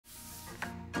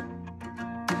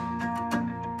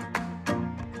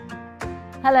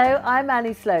Hello, I'm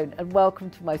Annie Sloan and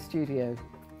welcome to my studio.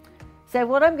 So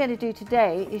what I'm going to do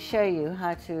today is show you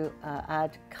how to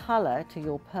add colour to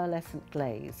your pearlescent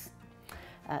glaze.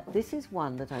 This is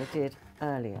one that I did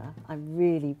earlier. I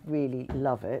really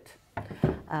love it.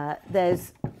 I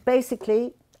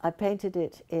painted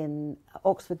it in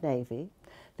Oxford Navy,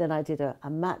 then I did a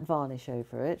matte varnish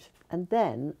over it, and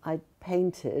then I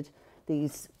painted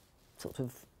these sort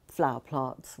of flower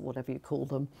plants, whatever you call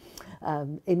them,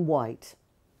 in white.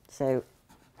 So,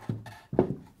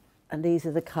 and these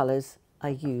are the colours I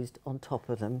used on top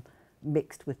of them,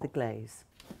 mixed with the glaze.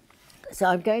 So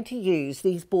I'm going to use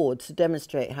these boards to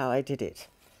demonstrate how I did it.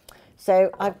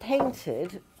 So I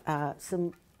painted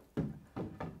some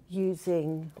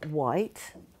using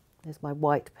white. There's my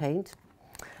white paint,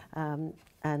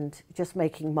 and just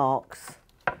making marks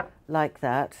like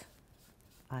that,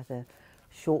 either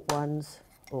short ones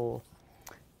or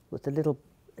with a little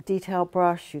detail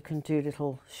brush. You can do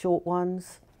little short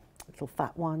ones, little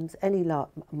fat ones, any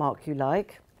mark you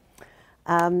like.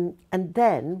 And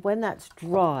then when that's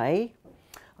dry,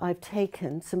 I've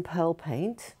taken some pearl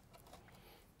paint.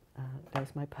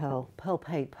 There's my pearl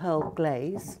paint, pearl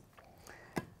glaze.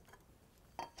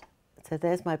 So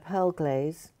there's my pearl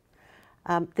glaze.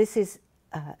 This is,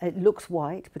 it looks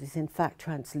white, but it's in fact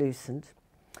translucent.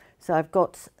 So I've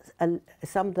got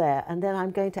some there, and then I'm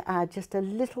going to add just a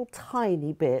little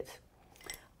tiny bit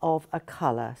of a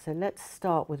colour. So let's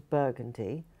start with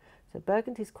burgundy. So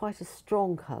burgundy is quite a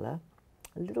strong colour.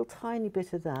 A little tiny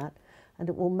bit of that, and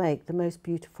it will make the most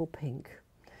beautiful pink.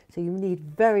 So you need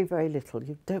very little.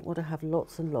 You don't want to have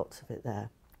lots and lots of it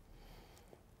there.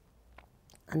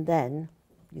 And then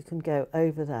you can go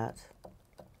over that.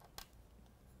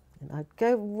 And I'd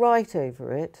go right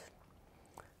over it.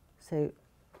 So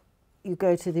you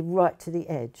go to the right to the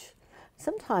edge.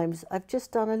 Sometimes I've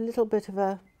just done a little bit of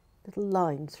a little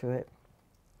line through it.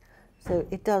 So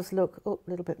it does look, oh, a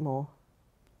little bit more.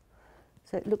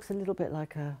 So it looks a little bit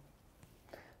like a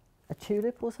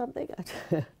tulip or something.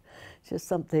 Just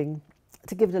something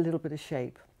to give it a little bit of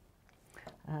shape.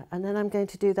 And then I'm going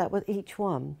to do that with each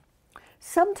one.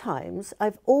 Sometimes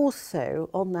I've also,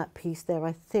 on that piece there,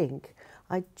 I think,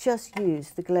 I just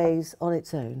used the glaze on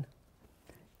its own,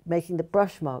 making the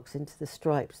brush marks into the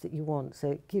stripes that you want,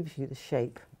 so it gives you the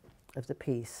shape of the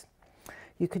piece.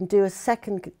 You can do a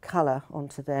second colour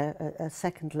onto there, a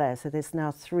second layer, so there's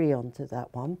now 3 onto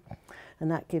that one, and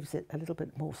that gives it a little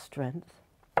bit more strength.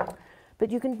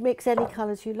 But you can mix any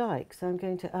colours you like, so I'm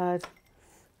going to add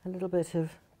a little bit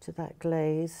to that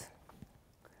glaze,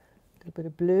 a little bit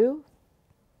of blue.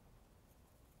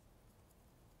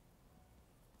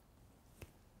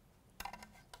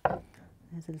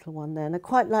 There's a little one there, and I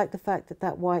quite like the fact that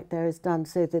that white there is done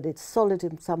so that it's solid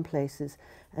in some places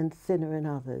and thinner in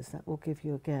others. That will give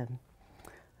you again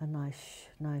a nice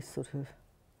sort of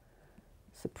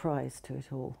surprise to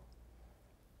it all.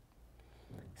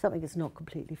 Something that's not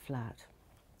completely flat.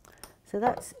 So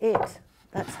that's it.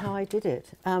 That's how I did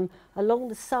it. Along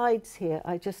the sides here,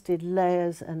 I just did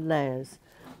layers and layers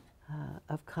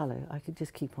of colour. I could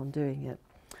just keep on doing it,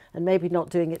 and maybe not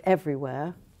doing it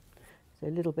everywhere. So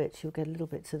little bits, you'll get little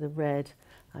bits of the red.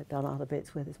 I've done other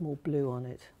bits where there's more blue on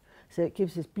it. So it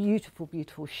gives this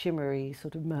beautiful shimmery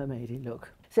sort of mermaidy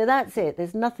look. So that's it.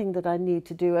 There's nothing that I need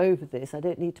to do over this. I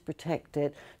don't need to protect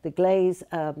it. The glaze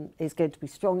is going to be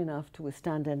strong enough to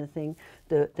withstand anything.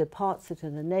 The parts that are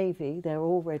in the navy, they're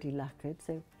already lacquered,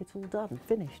 so it's all done,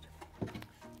 finished.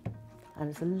 And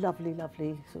it's a lovely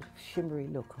sort of shimmery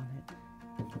look on it.